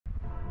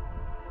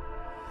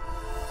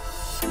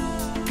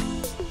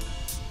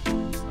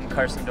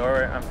Carson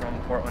Dorwart. I'm from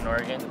Portland,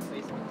 Oregon.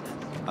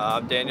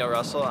 I'm Daniel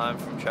Russell. I'm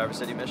from Traverse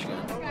City, Michigan.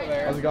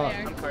 How's it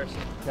going? I'm Carson.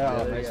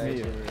 Yeah, nice to meet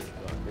you.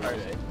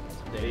 Carson.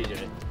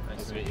 DJ.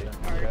 Nice to meet you.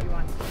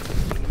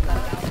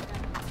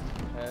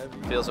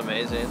 Feels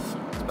amazing.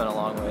 It's been a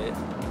long wait.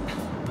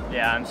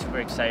 Yeah, I'm super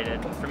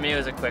excited. For me, it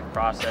was a quick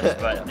process,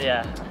 but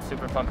yeah,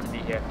 super pumped to be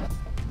here.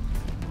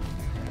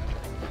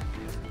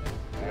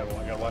 You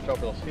gotta watch out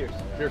for those Pierce.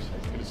 Pierce,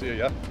 good to see you,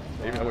 yeah?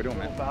 Even how we doing,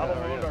 man? Foul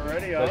moved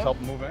already, Let's help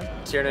him move in.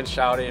 Tiernan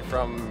Shouty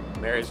from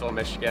Marysville,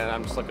 Michigan.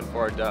 I'm just looking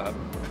forward to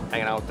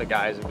hanging out with the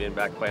guys and being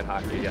back playing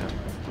hockey again.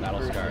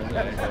 Battle scars.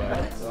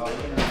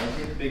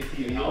 Big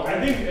TV.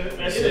 I think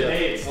it's the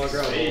dates.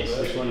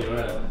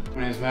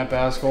 My name is Matt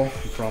Baskell. I'm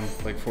from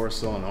Lake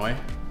Forest, Illinois.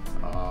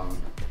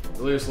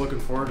 Really just looking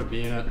forward to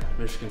being at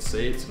Michigan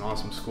State. It's an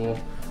awesome school.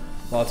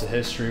 Lots of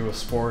history with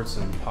sports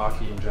and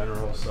hockey in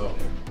general. So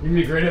it's gonna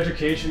be a great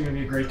education, gonna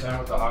be a great time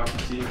with the hockey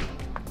team.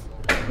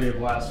 It'll be a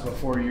blast for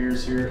 4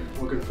 years here.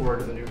 Looking forward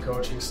to the new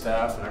coaching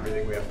staff and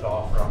everything we have to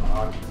offer on the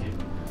hockey team.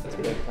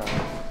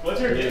 What's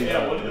your name?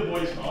 Yeah, what did the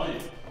boys call you?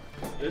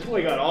 This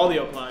boy got all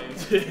the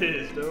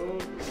appliances,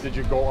 dude. Did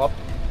you go up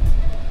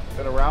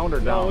and around or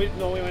down?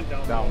 No, we went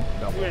down. Down.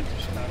 We went to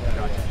Chicago.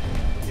 Gotcha.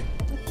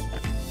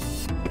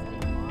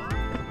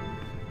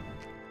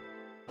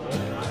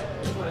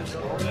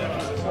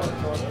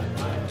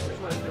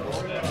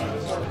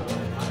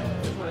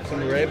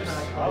 Some ribs.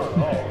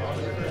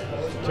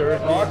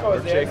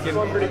 Turkey, chicken.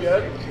 Pretty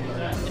good.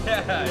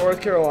 Yeah.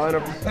 North Carolina,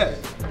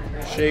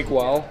 shake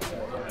well.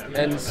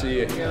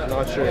 NC,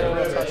 not sure.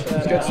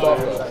 It's good stuff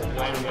though.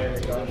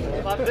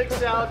 A lot of big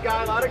salad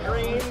guy, a lot of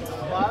greens,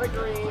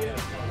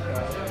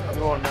 I'm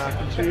going mac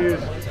and cheese.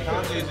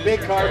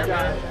 Big carb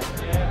guy.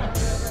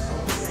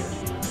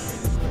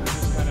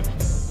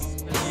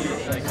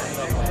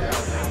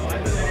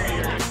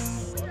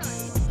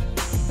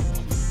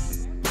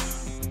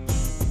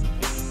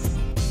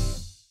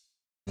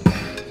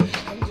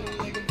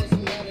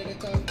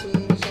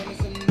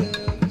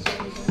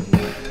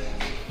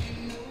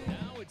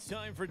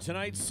 Time for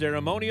tonight's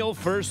ceremonial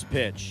first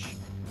pitch.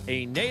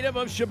 A native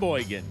of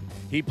Sheboygan,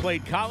 he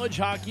played college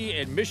hockey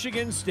at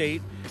Michigan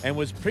State and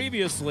was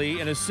previously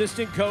an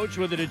assistant coach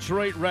with the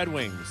Detroit Red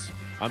Wings.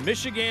 A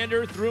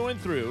Michigander through and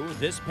through,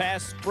 this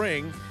past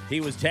spring, he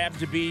was tapped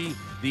to be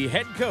the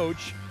head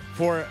coach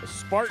for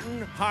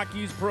Spartan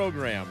Hockey's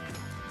program.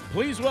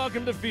 Please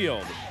welcome to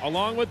field,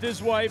 along with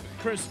his wife,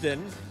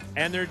 Kristen,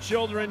 and their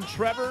children,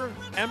 Trevor,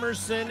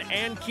 Emerson,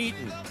 and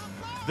Keaton,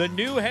 the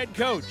new head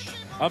coach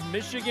of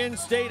Michigan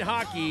State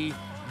Hockey,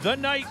 the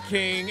Night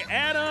King,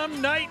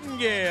 Adam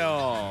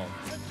Nightingale.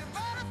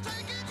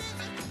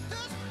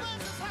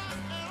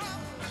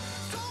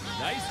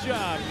 Nice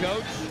job,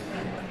 Coach.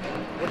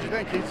 What'd you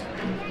think, Keith?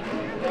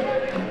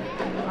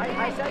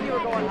 I said you were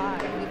going high.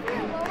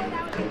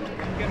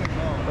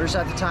 We're just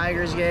at the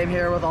Tigers game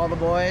here with all the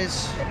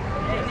boys.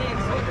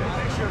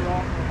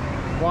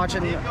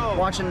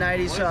 Watching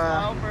Nighty's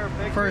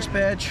first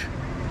pitch.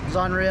 It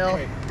was unreal.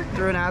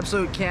 Threw an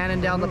absolute cannon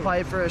down the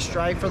pipe for a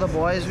strike for the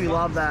boys. We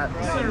love that.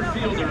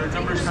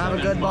 Have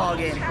a good ball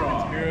game.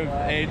 Here with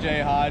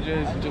AJ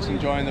Hodges, just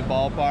enjoying the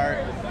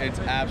ballpark. It's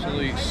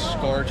absolutely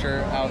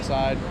scorcher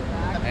outside,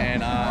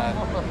 and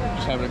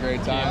just having a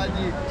great time.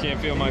 Can't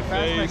feel my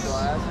face.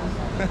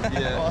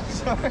 Yeah.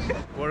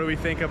 What do we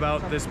think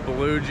about this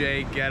Blue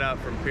Jay getup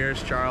from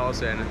Pierce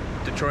Charles and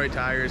Detroit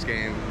Tigers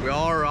game? We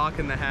all are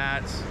rocking the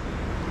hats.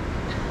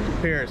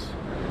 Pierce,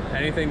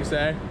 anything to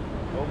say?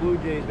 Go Blue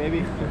Jays,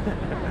 baby.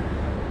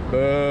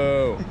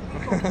 Boo.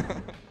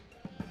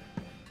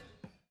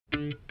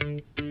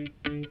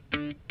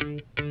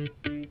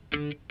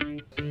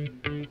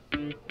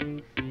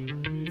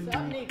 What's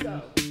up,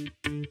 Nico?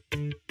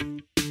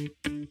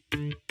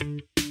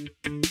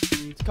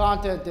 It's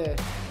content day.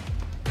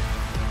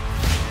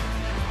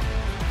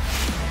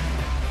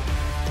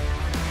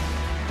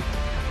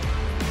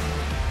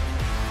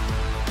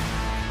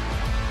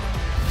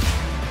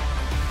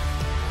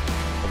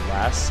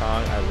 Last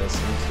song I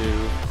listened to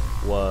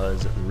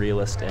was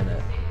Realist in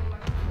It.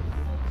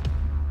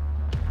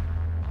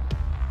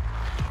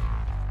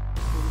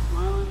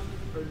 Smiling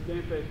or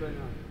game face right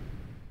now?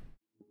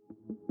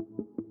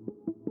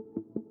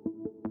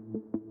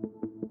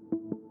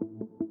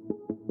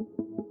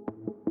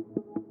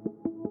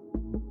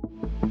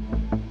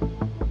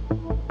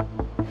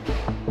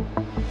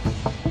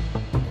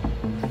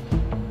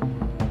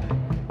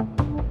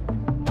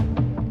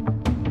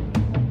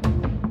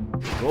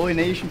 Goalie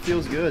Nation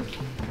feels good.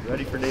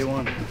 Ready for day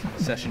one.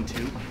 Session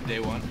 2, day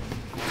 1.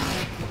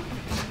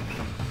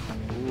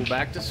 Ooh,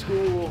 back to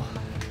school.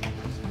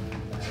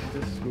 Back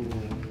to school.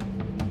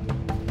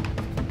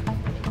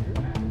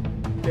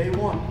 Day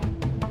one.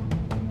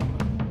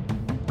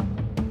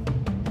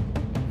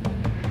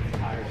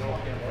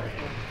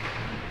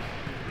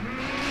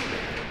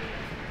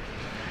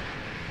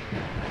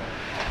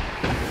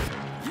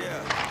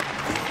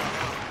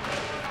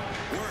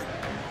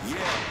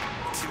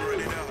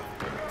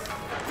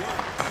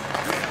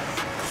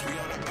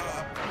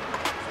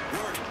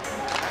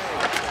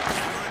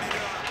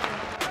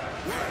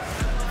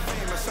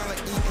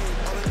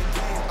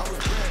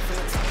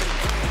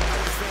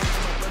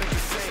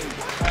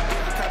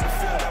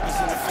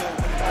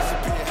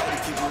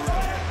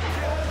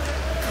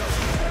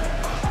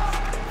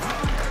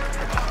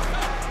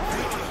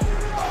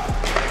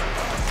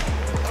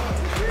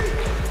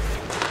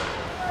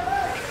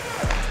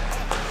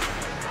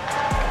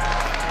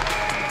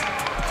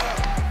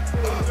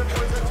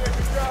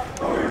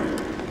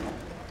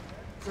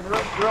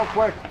 real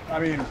quick, I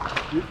mean,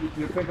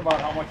 you think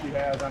about how much he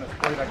has on his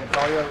plate. I can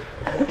tell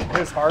you,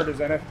 his heart is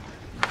in it.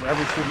 For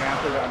every student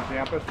athlete on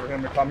campus, for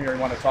him to come here and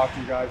want to talk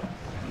to you guys.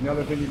 And the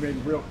other thing you made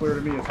real clear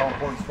to me is how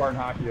important Spartan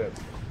hockey is.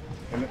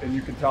 And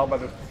you can tell by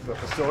the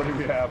facility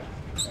we have,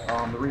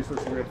 the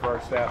resources we have for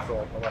our staff.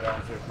 So I'll let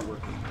Alan say a few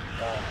words.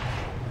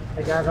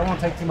 Hey guys, I won't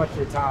take too much of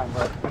your time,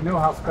 but I know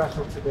how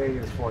special today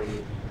is for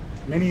you.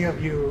 Many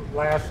of you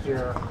last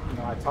year,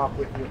 I talked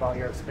with you about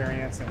your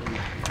experience, and we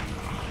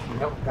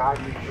helped guide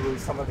you through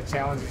some of the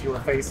challenges you were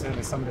facing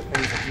and some of the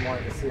things that you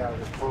wanted to see out of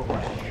this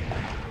program.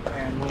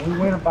 And when we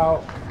went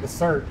about the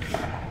search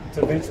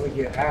to eventually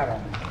get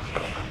Adam,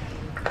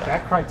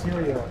 that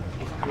criteria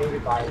was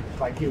created by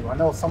you. I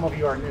know some of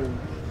you are new.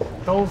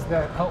 Those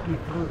that helped me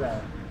through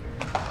that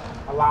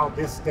allowed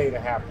this day to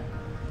happen.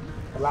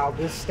 Allowed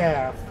this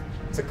staff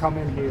to come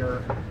in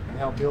here and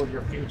help build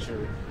your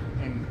future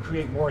and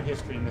create more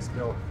history in this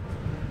building.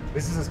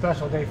 This is a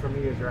special day for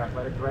me as your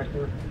athletic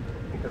director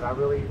because I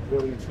really,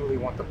 really and truly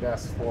want the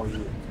best for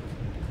you.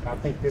 And I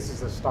think this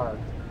is a start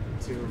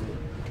to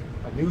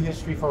a new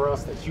history for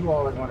us that you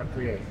all are going to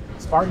create.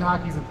 Spartan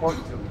hockey is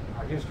important to me.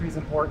 Our history is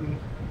important,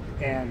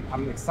 and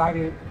I'm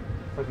excited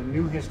for the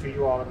new history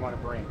you all are going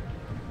to bring.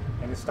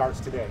 And it starts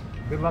today.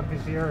 Good luck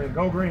this year, and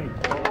go green.